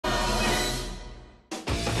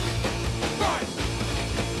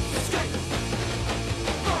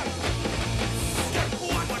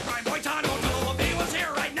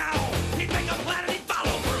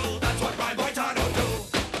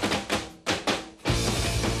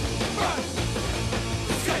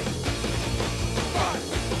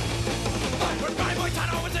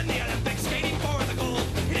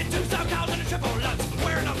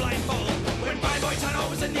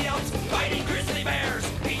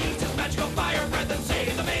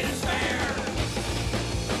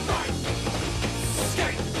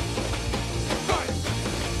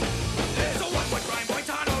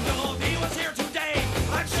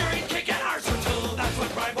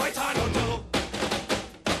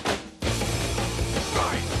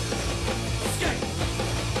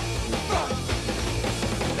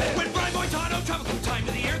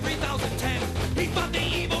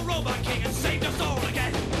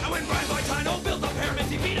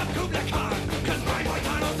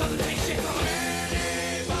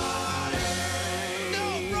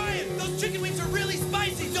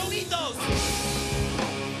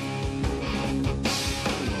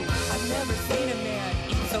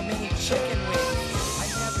chicken wings. I've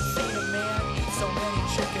never seen a man eat so many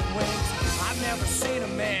chicken wings. I've never seen a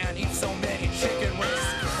man eat so many chicken wings.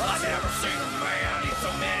 I've never seen a man eat so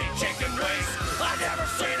many chicken wings. I've never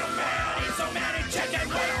seen a man eat so many chicken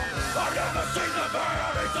wings. I've never seen a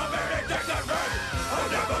man eat so many chicken wings. I've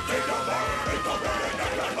never seen a man eat so many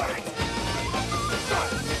chicken wings.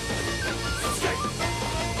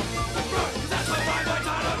 That's my five-point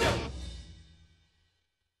out of you.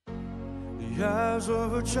 The eyes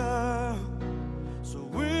of a child, so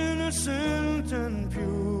innocent and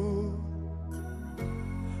pure.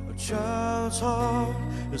 A child's heart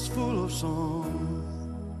is full of song.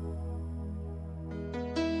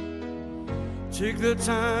 Take their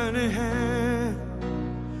tiny hand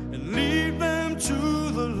and lead them to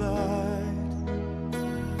the light.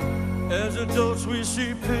 As adults we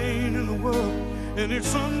see pain in the world, and it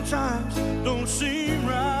sometimes don't seem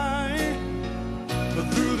right. But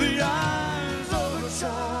through the eyes of a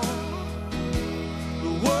child,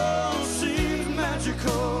 the world seems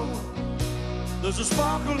magical. There's a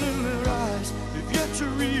sparkle in their eyes. They've yet to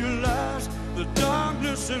realize the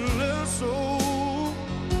darkness in their soul.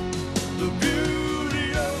 The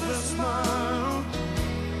beauty of their smile,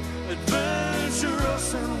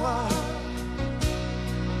 adventurous and wild.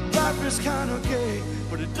 Life is kind of gay,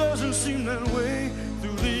 but it doesn't seem that way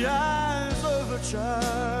through the eyes of a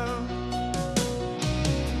child.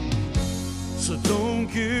 So don't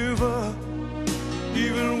give up,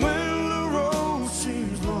 even when the road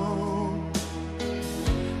seems long.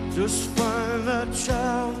 Just find that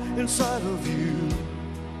child inside of you.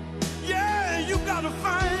 Yeah, you gotta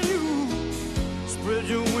find you. Spread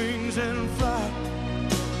your wings and fly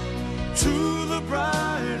to the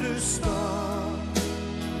brightest star.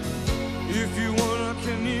 If you want, I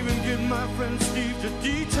can even get my friend Steve to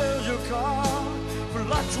detail your car for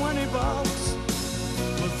like $20.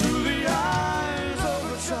 But through the eyes of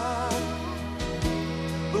a child,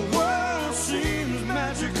 the world seems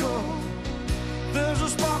magical. There's a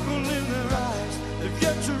sparkle in their eyes. They've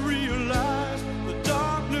yet to realize the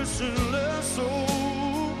darkness in their soul.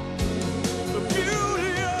 The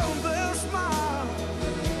beauty of their smile,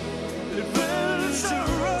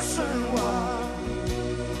 adventurous and wild.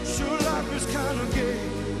 Sure, life is kind of gay,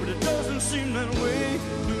 but it doesn't seem that way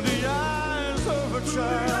through the eyes of a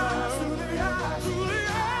child. Through the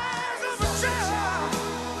eyes of a child,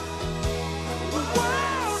 the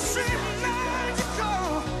world seems magical.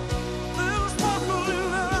 There's a sparkle in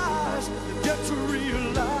their eyes. They've yet to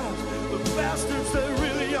realize the bastards they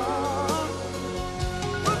really are.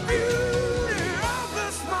 The beauty of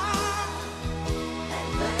their smile,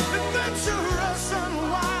 adventurous and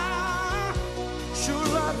wild. Sure,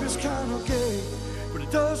 life is kind of gay, but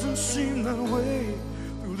it doesn't seem that way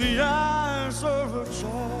through the eyes of a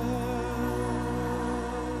child.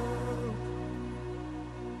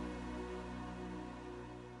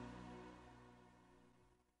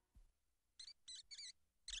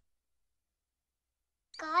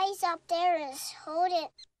 Guys up there is hold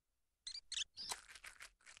it.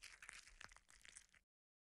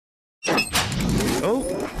 Oh,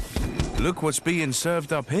 look what's being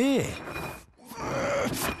served up here.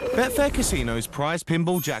 Betfair Casino's prize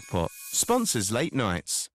pinball jackpot sponsors late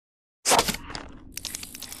nights.